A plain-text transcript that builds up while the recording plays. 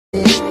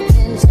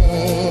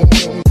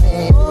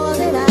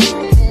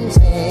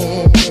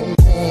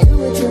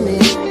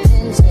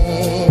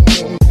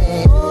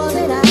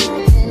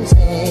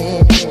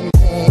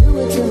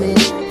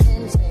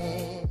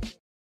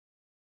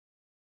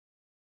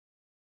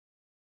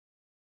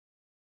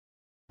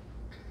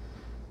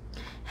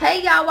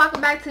Hey y'all,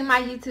 welcome back to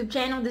my YouTube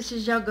channel. This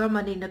is your girl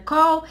Money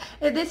Nicole.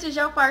 If this is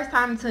your first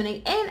time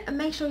tuning in,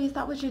 make sure you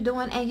stop what you're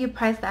doing and you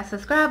press that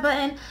subscribe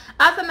button.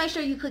 Also make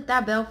sure you click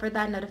that bell for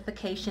that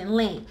notification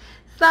link.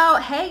 So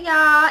hey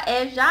y'all,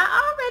 as y'all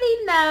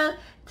already know,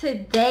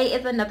 today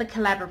is another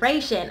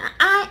collaboration.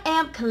 I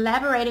am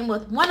collaborating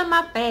with one of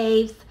my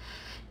faves,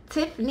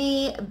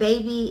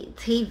 Tiffkneeebaby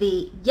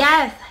TV.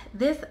 Yes,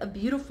 this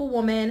beautiful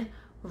woman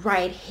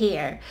right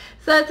here.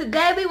 So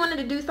today we wanted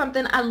to do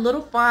something a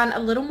little fun, a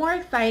little more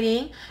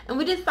exciting, and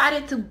we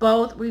decided to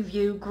both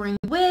review green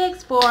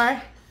wigs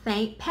for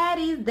St.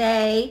 Patty's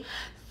Day.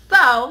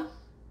 So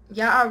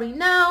y'all already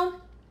know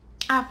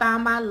I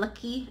found my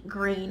lucky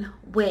green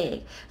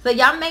wig. So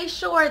y'all make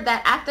sure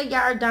that after y'all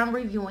are done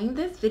reviewing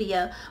this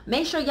video,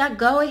 make sure y'all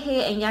go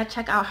ahead and y'all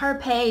check out her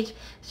page.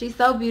 She's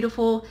so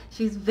beautiful.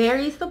 She's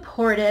very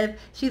supportive.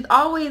 She's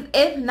always,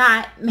 if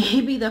not,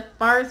 maybe the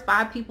first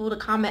 5 people to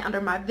comment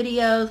under my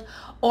videos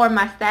or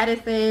my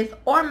statuses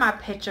or my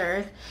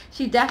pictures.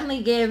 She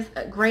definitely gives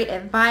great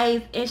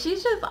advice, and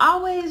she's just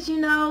always, you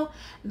know,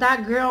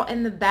 that girl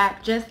in the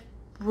back just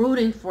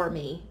rooting for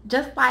me,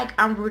 just like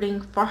I'm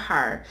rooting for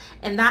her.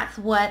 And that's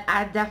what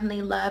I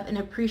definitely love and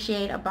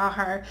appreciate about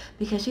her,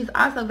 because she's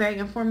also very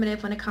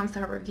informative when it comes to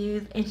her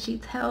reviews, and she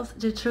tells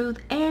the truth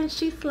and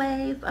she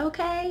slays.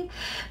 Okay,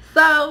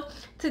 so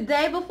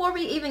today, before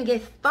we even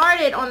get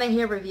started on the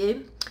hair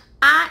review,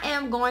 I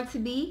am going to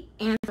be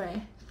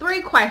answering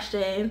 3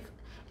 questions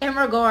in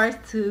regards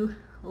to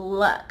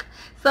luck.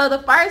 So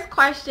the first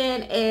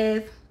question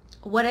is,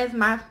 what is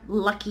my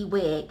lucky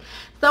wig?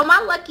 So my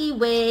lucky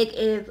wig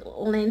is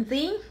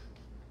Lindsay.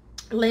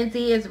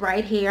 Lindsay is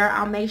right here.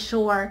 I'll make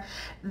sure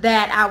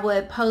that I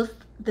would post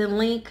the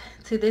link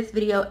to this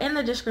video in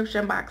the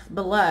description box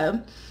below.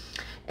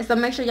 And so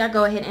make sure y'all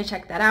go ahead and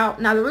check that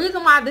out. Now the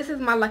reason why this is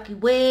my lucky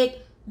wig,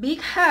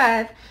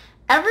 because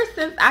ever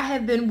since I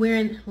have been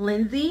wearing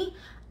Lindsay,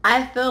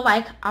 I feel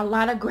like a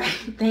lot of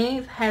great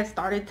things have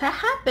started to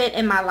happen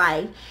in my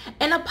life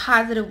in a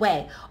positive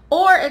way.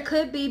 Or it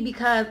could be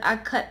because I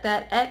cut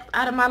that ex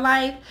out of my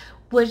life,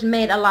 which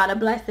made a lot of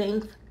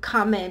blessings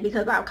come in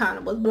because I kind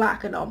of was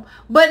blocking them.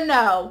 But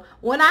no,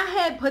 when I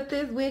had put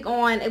this wig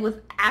on, it was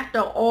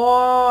after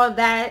all of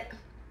that,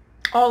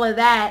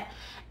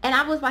 and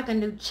I was like a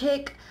new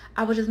chick.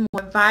 I was just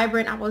more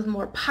vibrant. I was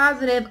more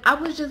positive. I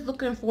was just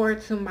looking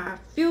forward to my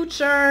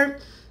future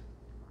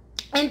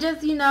and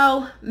just, you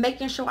know,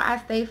 making sure I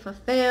stay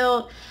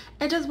fulfilled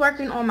and just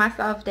working on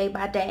myself day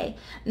by day.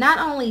 Not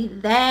only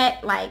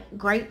that, like,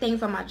 great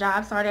things on my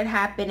job started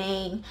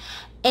happening,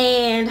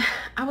 and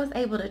I was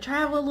able to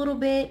travel a little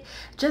bit,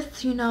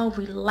 just, you know,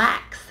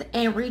 relax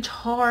and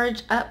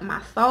recharge up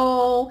my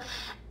soul,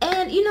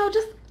 and, you know,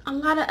 just a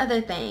lot of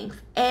other things.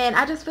 And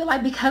I just feel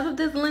like because of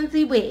this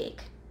Lindsay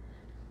wig,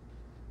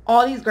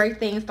 all these great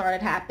things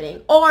started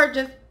happening, or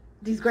just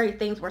these great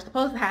things were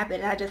supposed to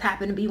happen, and I just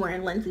happened to be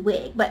wearing Lindsay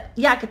wig. But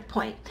yeah, I get the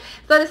point.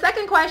 So the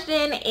second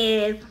question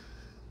is,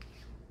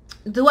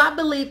 do I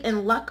believe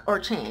in luck or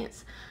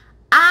chance?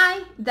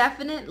 I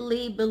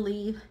definitely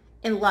believe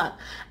in luck.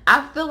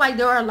 I feel like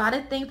there are a lot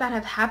of things that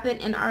have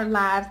happened in our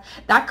lives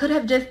that could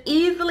have just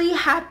easily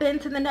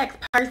happened to the next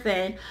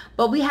person,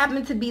 but we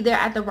happen to be there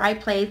at the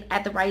right place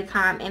at the right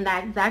time in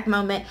that exact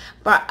moment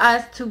for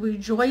us to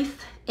rejoice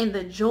in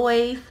the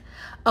joys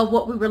of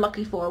what we were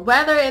looking for.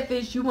 Whether if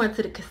it's you went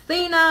to the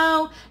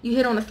casino, you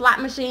hit on the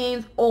slot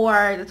machines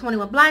or the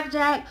 21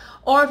 blackjack,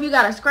 or if you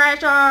got a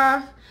scratch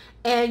off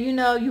and, you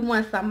know, you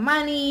want some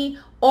money,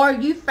 or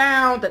you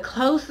found the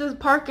closest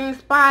parking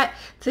spot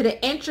to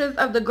the entrance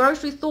of the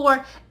grocery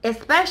store,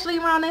 especially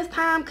around this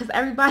time because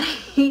everybody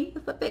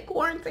is a big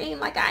quarantine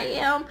like I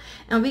am,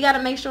 and we got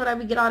to make sure that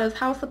we get all those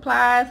house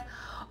supplies,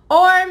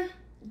 or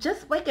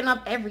just waking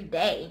up every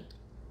day.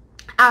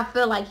 I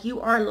feel like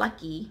you are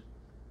lucky.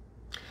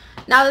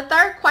 Now the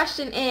third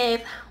question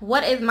is,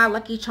 what is my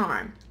lucky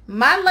charm?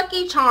 My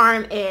lucky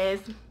charm is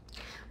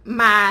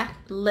my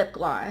lip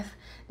gloss.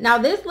 Now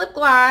this lip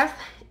gloss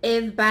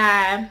is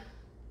by,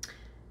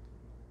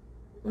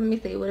 let me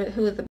see, who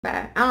is it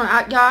by? I don't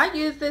know, y'all, I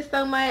use this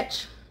so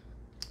much.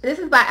 This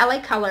is by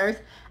LA Colors.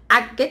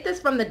 I get this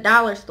from the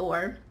dollar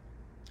store,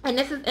 and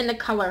this is in the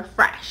color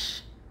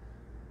Fresh.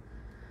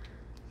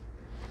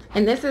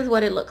 And this is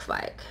what it looks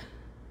like.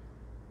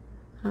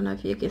 I don't know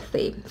if you can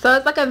see. So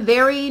it's like a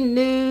very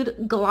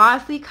nude,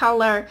 glossy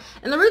color.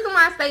 And the reason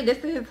why I say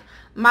this is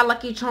my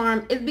lucky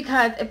charm is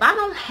because if I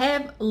don't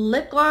have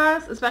lip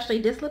gloss, especially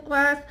this lip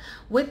gloss,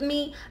 with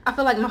me, I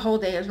feel like my whole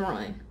day is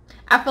ruined.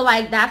 I feel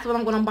like that's what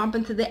I'm going to bump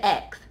into the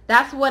ex.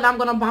 That's what I'm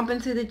going to bump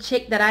into the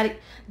chick that I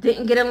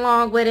didn't get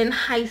along with in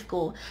high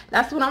school.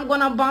 That's what I'm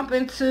going to bump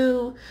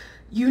into,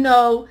 you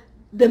know,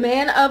 the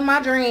man of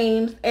my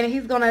dreams. And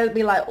he's going to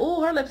be like,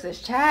 oh, her lips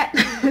is chapped.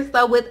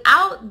 So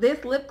without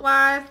this lip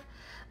gloss,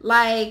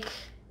 like,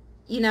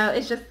 you know,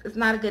 it's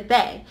not a good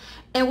day.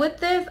 And with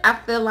this, I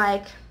feel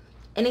like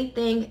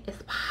anything is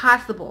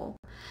possible.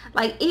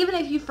 Like, even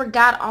if you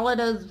forgot all of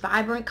those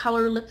vibrant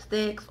color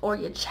lipsticks or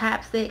your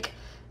chapstick,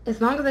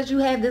 as long as that you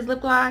have this lip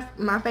gloss,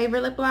 my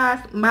favorite lip gloss,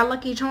 my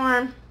lucky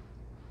charm,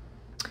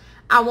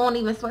 I won't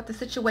even sweat the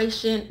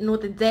situation, nor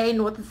the day,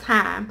 nor the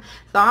time.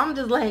 So I'm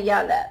just letting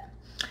y'all know.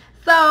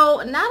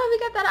 So now that we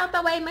got that out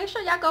the way, make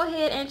sure y'all go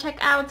ahead and check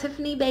out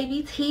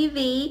Tiffkneeebaby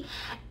TV,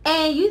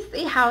 and you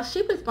see how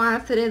she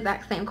responds to the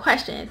exact same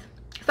questions.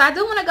 So I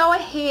do want to go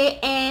ahead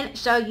and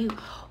show you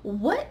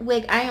what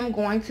wig I am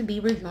going to be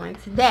reviewing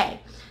today.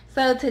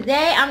 So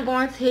today I'm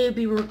going to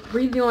be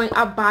reviewing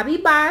a Bobby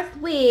Boss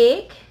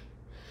wig,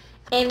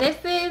 and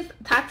this is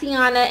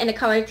Tatiana in the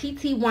color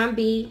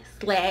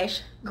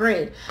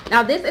TT1B/green.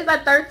 Now this is a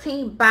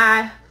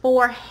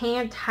 13x4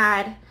 hand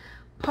tied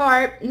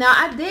part. Now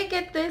I did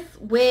get this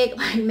wig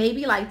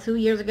maybe 2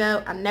 years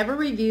ago. I never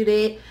reviewed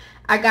it.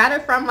 I got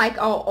it from an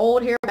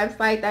old hair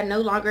website that no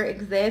longer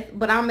exists,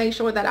 but I'll make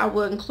sure that I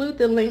will include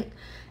the link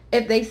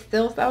if they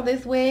still sell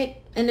this wig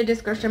in the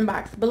description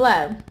box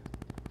below.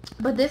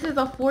 But this is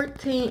a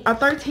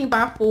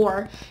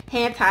 13x4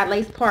 hand tied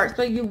lace part,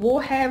 so you will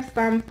have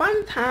some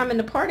fun time in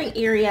the parting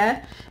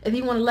area. If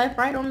you want to left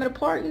right on the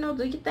part, do your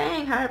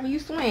thing however you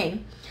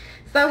swing.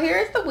 So here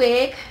is the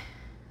wig.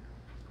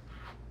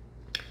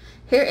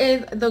 Here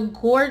is the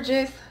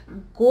gorgeous,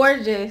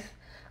 gorgeous,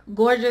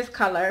 gorgeous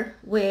color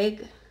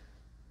wig.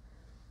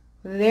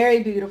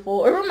 Very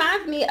beautiful. It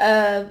reminds me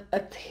of a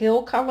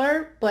teal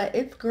color, but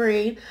it's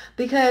green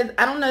because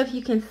I don't know if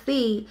you can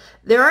see,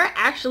 there are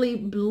actually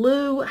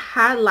blue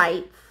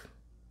highlights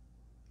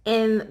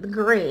in the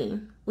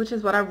green, which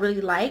is what I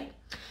really like.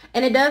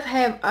 And it does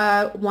have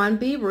a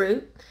 1B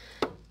root.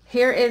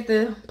 Here is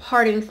the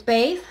parting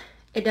space.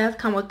 It does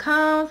come with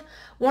combs.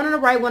 One on the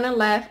right, one on the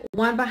left,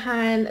 one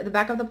behind the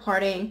back of the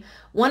parting,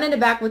 one in the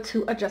back with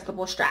 2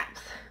 adjustable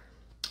straps.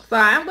 So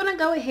I'm going to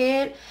go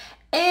ahead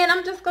and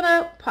I'm just going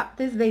to pop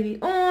this baby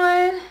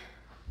on.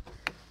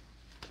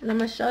 And I'm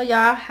going to show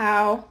y'all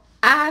how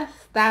I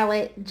style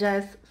it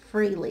just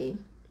freely.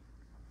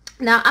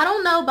 Now, I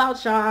don't know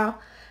about y'all,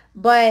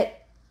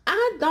 but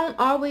I don't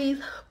always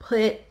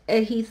put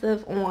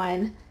adhesive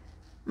on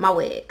my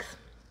wigs.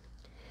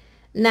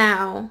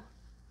 Now,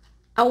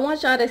 I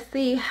want y'all to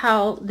see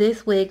how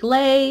this wig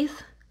lays,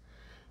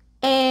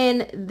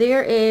 and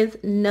there is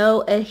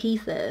no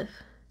adhesive.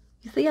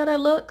 You see how that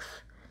looks?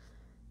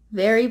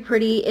 Very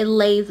pretty. It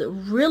lays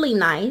really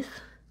nice.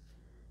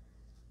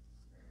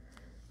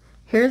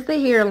 Here's the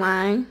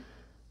hairline,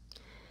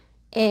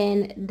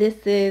 and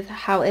this is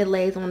how it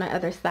lays on the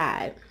other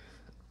side.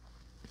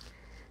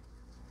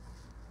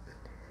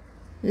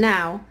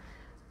 Now,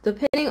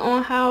 depending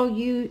on how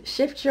you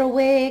shift your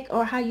wig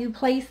or how you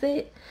place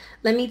it,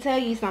 let me tell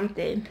you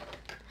something.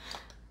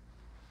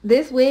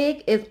 This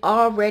wig is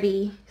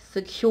already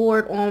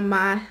secured on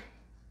my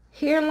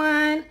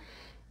hairline,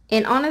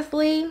 and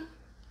honestly,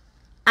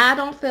 I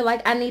don't feel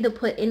like I need to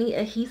put any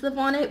adhesive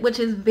on it, which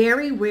is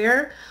very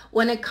rare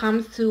when it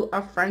comes to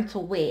a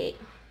frontal wig.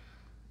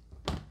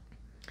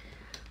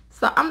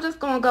 So I'm just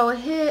going to go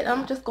ahead,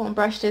 I'm just going to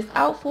brush this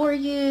out for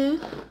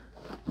you.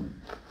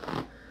 I'm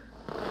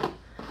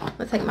going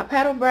to take my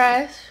paddle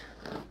brush.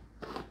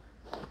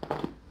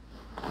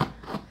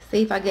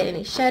 See if I get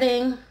any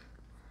shedding.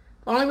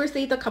 Only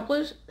received a couple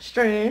of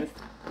strands.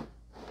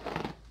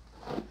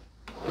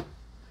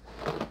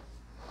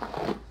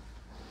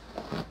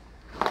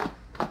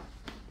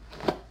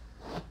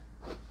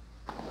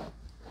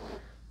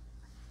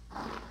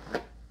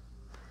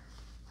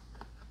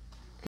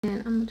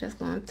 And I'm just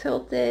going to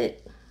tilt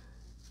it,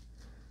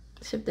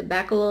 shift it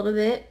back a little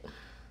bit.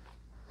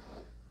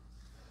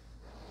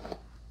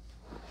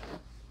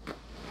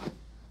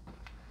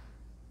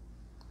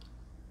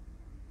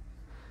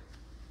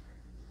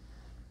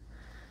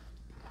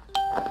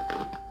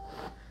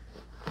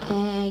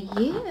 And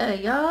yeah,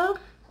 y'all,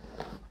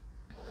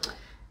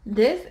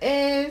 this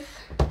is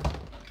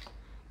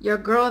your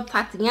girl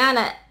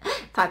Tatiana.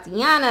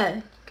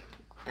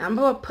 I'm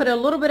going to put a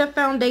little bit of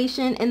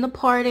foundation in the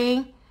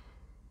parting.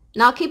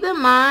 Now keep in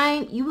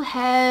mind, you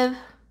have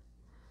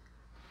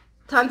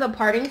tons of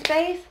parting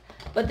space,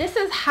 but this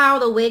is how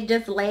the wig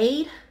just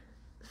laid.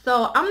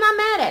 So I'm not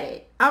mad at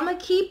it. I'm going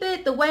to keep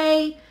it the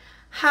way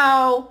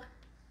how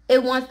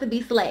it wants to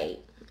be slayed,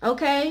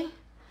 okay?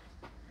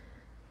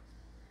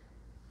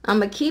 I'm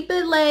going to keep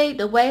it laid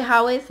the way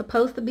how it's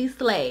supposed to be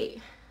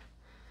slayed.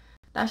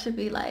 That should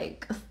be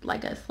like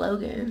a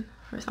slogan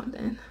or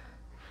something.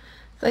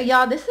 So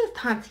y'all, this is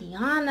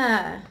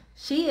Tatiana.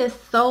 She is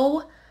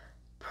so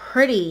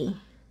pretty.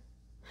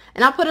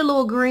 And I put a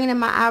little green in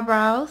my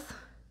eyebrows.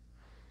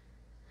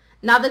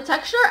 Now the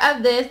texture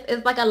of this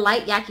is like a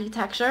light yaki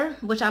texture,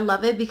 which I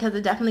love it because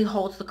it definitely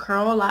holds the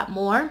curl a lot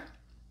more.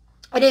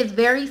 It is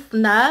very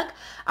snug.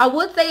 I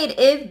would say it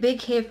is big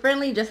kid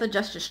friendly. Just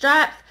adjust your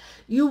straps.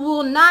 You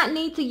will not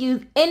need to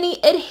use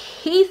any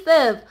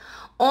adhesive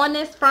on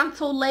this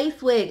frontal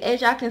lace wig.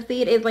 As y'all can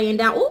see, it is laying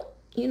down. Ooh,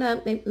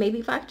 maybe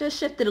if I just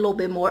shift it a little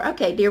bit more.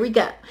 Okay, there we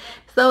go.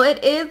 So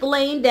it is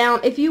laying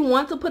down. If you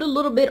want to put a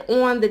little bit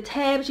on the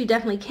tabs, you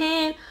definitely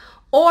can.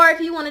 Or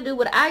if you want to do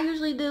what I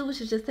usually do, which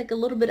is just take a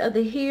little bit of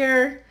the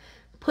hair,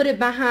 put it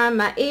behind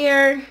my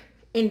ear,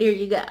 and there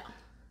you go.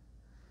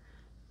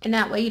 And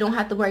that way you don't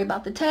have to worry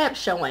about the tabs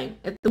showing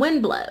if the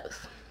wind blows.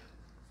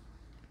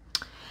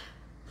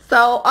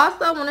 So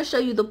also I want to show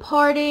you the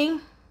parting.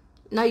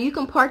 Now you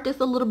can part this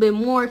a little bit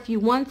more if you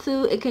want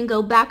to. It can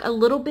go back a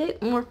little bit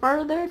more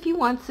further if you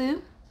want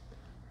to.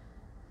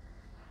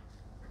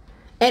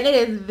 And it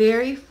is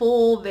very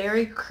full,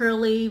 very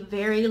curly,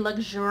 very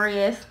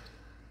luxurious.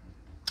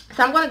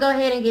 So I'm going to go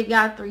ahead and give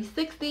y'all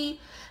 360.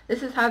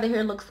 This is how the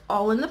hair looks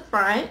all in the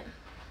front.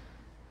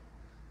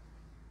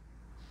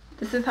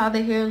 This is how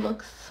the hair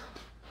looks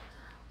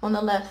on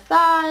the left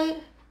side.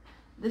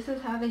 This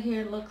is how the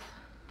hair looks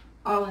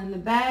all in the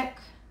back.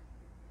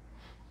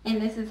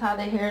 And this is how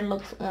the hair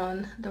looks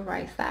on the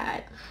right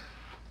side.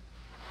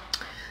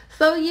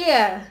 So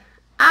yeah,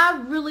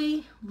 I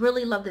really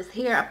love this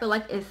hair. I feel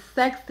like it's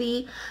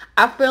sexy.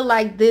 I feel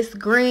like this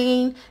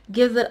green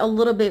gives it a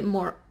little bit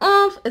more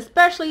oomph,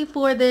 especially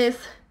for this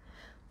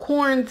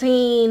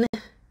quarantine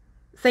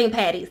St.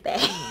 Patty's Day.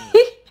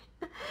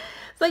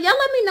 So y'all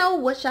let me know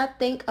what y'all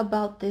think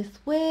about this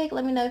wig.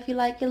 Let me know if you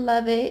like it,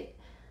 love it,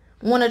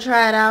 want to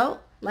try it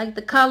out. Like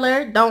the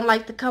color, don't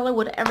like the color,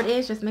 whatever it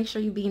is, just make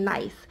sure you be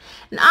nice.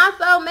 And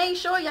also make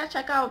sure y'all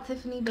check out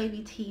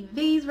Tiffkneeebaby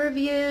TV's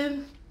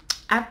review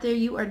after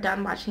you are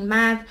done watching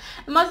mine.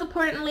 And most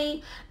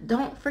importantly,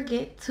 don't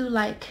forget to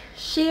like,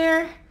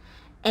 share,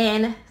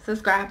 and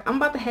subscribe. I'm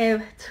about to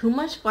have too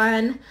much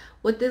fun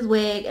with this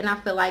wig, and I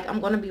feel like I'm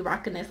going to be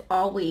rocking this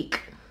all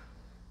week.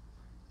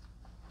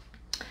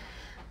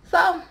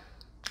 So,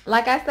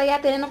 like I say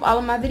at the end of all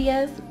of my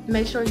videos,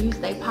 make sure you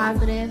stay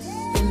positive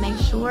and make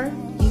sure